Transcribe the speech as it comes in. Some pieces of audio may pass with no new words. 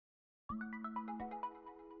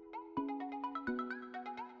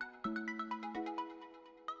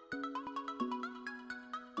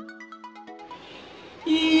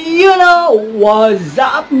You know, what's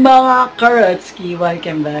up mga Karotski?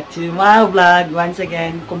 Welcome back to my vlog. Once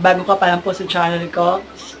again, kung bago ka pa lang po sa channel ko,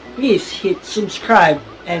 please hit subscribe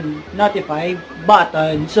and notify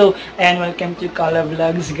button. So, and welcome to Kala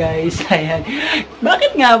Vlogs guys. Ayan.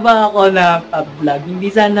 Bakit nga ba ako na-vlog? Hindi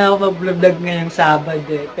sana ako mag-vlog ngayong Sabado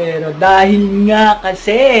eh. Pero dahil nga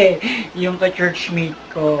kasi yung ka-churchmate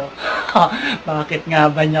ko, bakit nga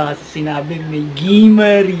ba niya kasi sinabing may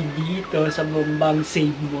gimmari dito sa Bumbang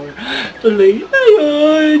Save More? Tuloy na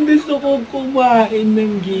yun! Gusto kong kumain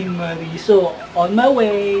ng gimmari. So, on my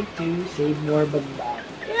way to Save More Bumbang.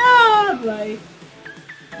 Yeah! Bye!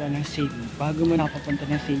 Ito ng Save More. Bago mo nakapunta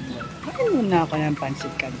ng Save More, kain muna ako ng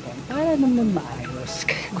pancit canton para naman maayos.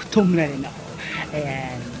 Gutom na rin ako.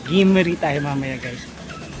 Ayan, gimmari tayo mamaya guys.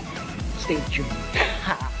 Stay tuned.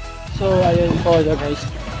 So, ayun po guys.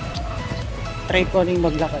 Try ko rin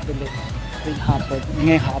maglakad ulit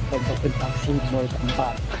ngayong hapon papuntang Save More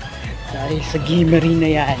Bumbang dahil sa gimmari na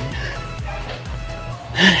yan.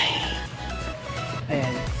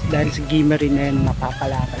 Ayan, dahil sa gimmari na yan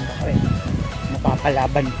napapalaban ako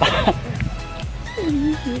napapalaban pa.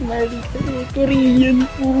 Gimmari Korean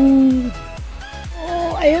food.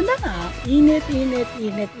 Oh, ayun na nga, init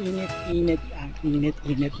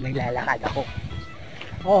naglalakad ako.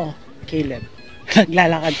 Oh, Caleb,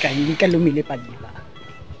 naglalakad ka, hindi ka lumilipad, di ba?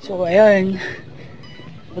 So, ayun,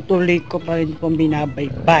 tutuloy ko pa rin pong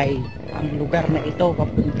binabaybay ang lugar na ito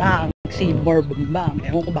papuntang Save More Bumbang.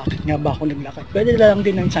 Ewan ko bakit nga ba ako naglakad. Pwede lang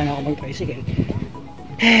din lang sana ako mag-tricycle.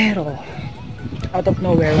 Pero, out of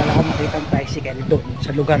nowhere, wala akong makitang tricycle doon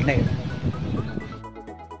sa lugar na yun.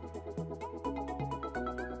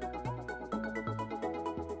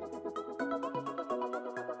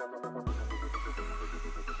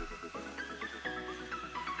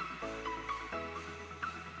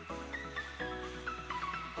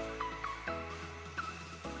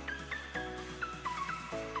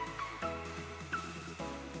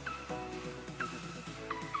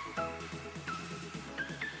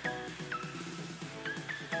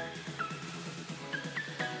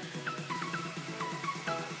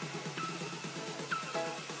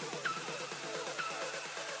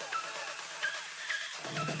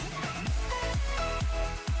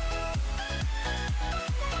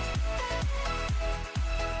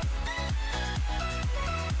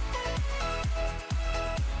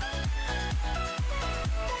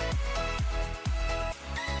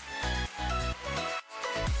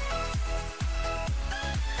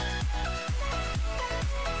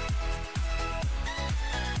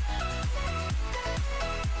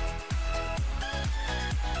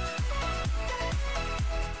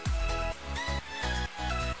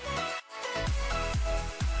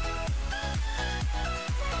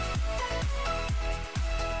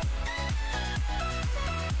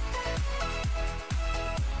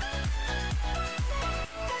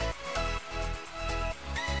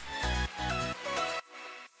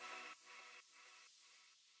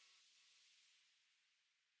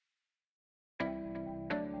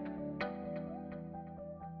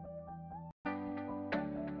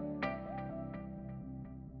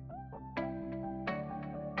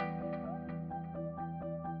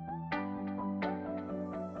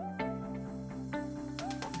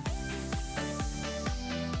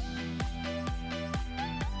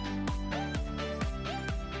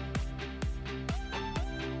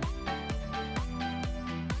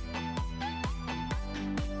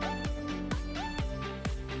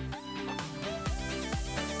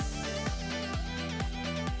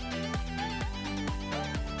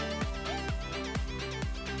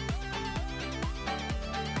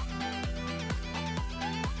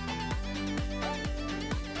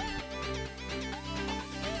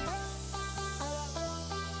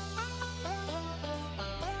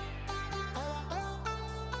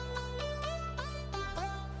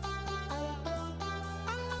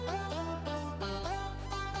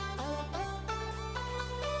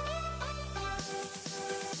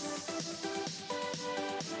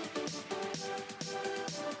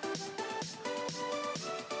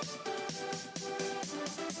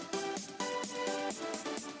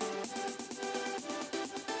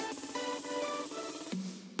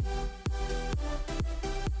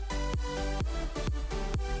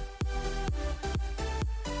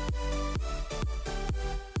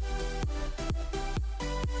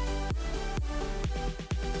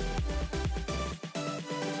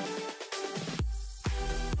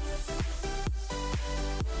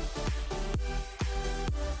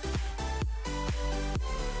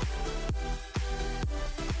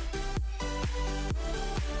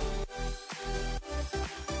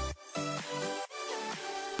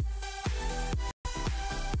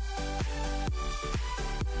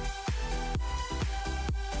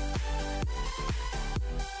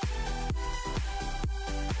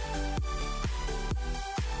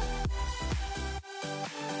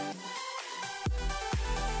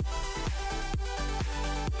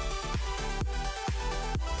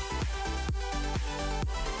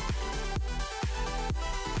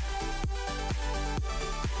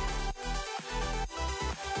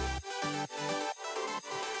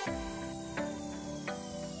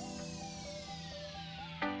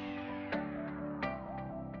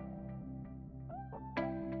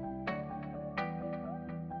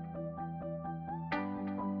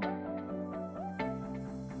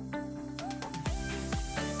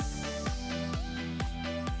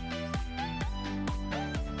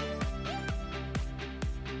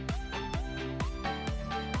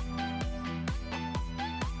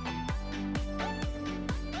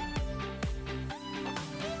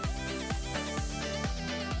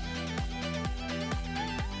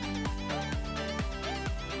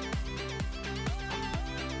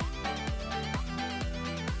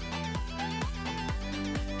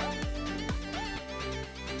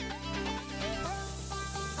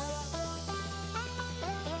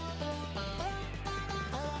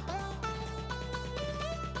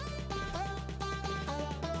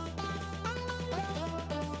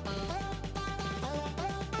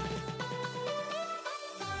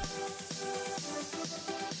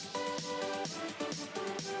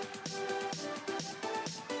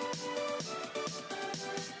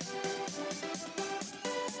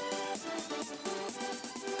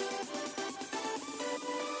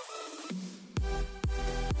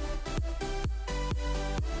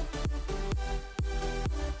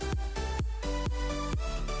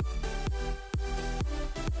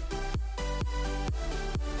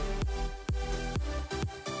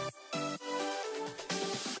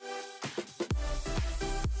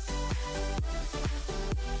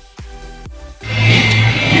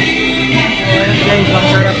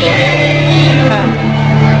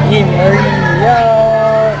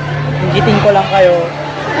 Bibitbitin ko lang kayo.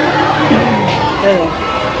 Ayun.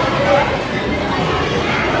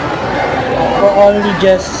 For only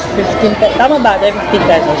just 15 pesos. Tama ba? 15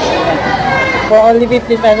 pesos. For only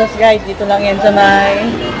 15 pesos guys. Dito lang yan sa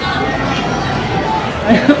may...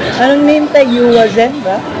 Anong name tayo? Yuwazen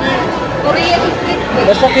ba? Korean street food.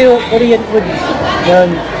 Basta Korean food.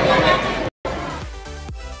 Yun.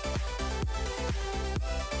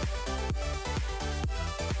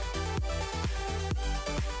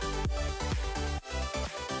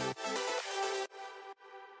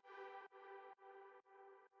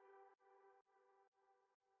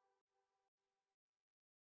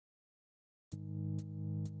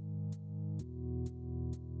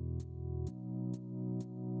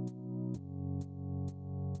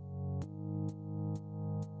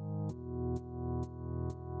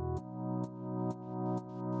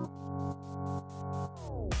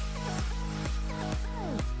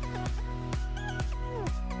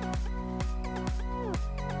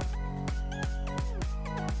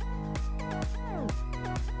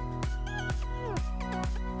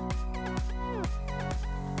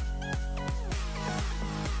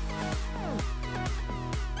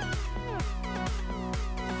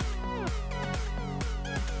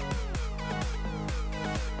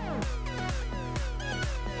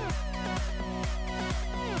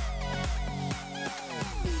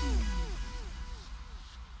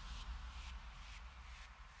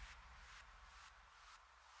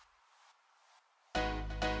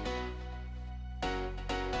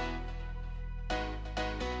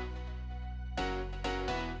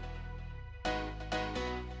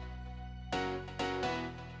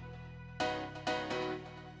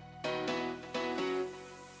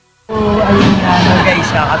 So, ayun nga guys,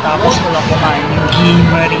 kakatapos ko lang kumain yung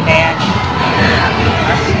gimmari na yan.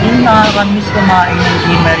 As in, nakakamiss kumain ng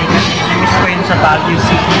gimmari kasi namiss ko yun sa Baguio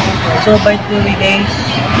City. So, by 2 days,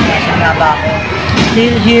 nasa nga ba ako?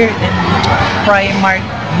 Still here in Primark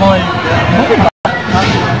Mall. Ano ba?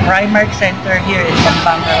 Primark Center here in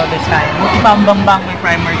Pampanga, Visayas. Buti Pambambang may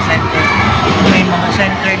Primark Center. May mga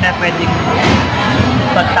center na pwedeng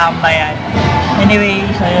pagtambayan. Anyway,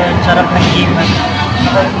 so yun, sarap ng gimmari.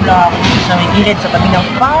 Nakakula ako sa may gilid sa tabi ng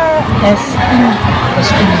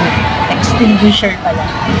extinguisher pala.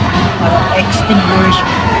 Extinguisher.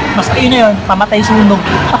 Mas ayun na yun, pamatay sunog.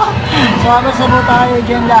 So, masama tayo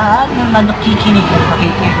dyan lahat ng nakikinig at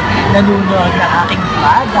nanonood na aking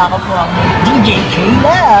vlog. Ako po ang DJ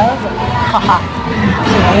J-Love. So,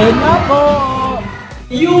 ayun na po.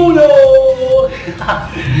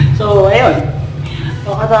 So, ayun.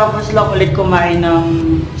 Pagkatapos lang ulit kumain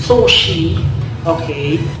ng sushi.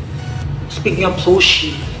 Okay. Speaking of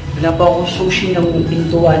sushi, wala pa akong sushi ng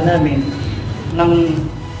pintuan namin ng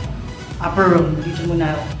upper room. Dito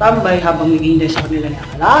muna ako tambay habang naghihintay sa kanila ng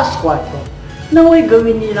alas 4. Naway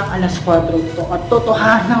gawin nilang alas 4 to at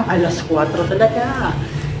totohanang alas 4 talaga.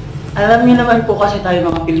 Alam niyo naman po kasi tayo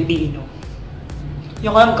mga Pilipino.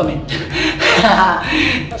 Yung alam comment.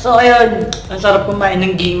 So ayun, ang sarap kumain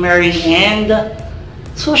ng gimmari and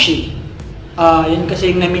sushi. Yun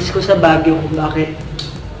kasi yung na-miss ko sa Baguio kung bakit.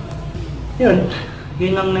 Yun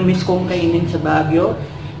ang na-miss kong kainin sa Baguio.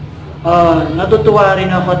 Natutuwa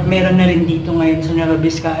rin ako at meron na rin dito ngayon sa Nueva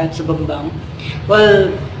Vizcaya at sa Bambang.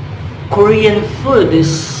 Well, Korean food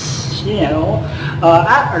is, you know,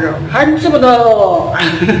 hard sa mundo.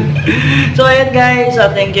 So ayun guys,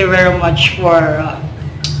 thank you very much for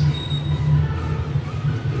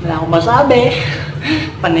wala akong masabi.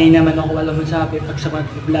 Panay naman ako walang masabi pag sa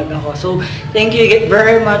mag-vlog ako. So, thank you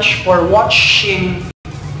very much for watching.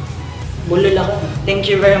 Bulol ako. Thank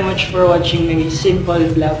you very much for watching my simple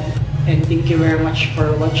vlog. And thank you very much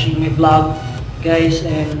for watching my vlog, guys.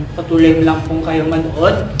 And patuloy lang kung kayo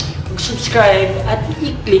manood. Mag-subscribe at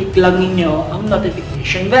i-click lang ninyo ang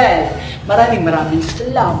notification bell. Maraming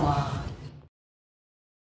salamat.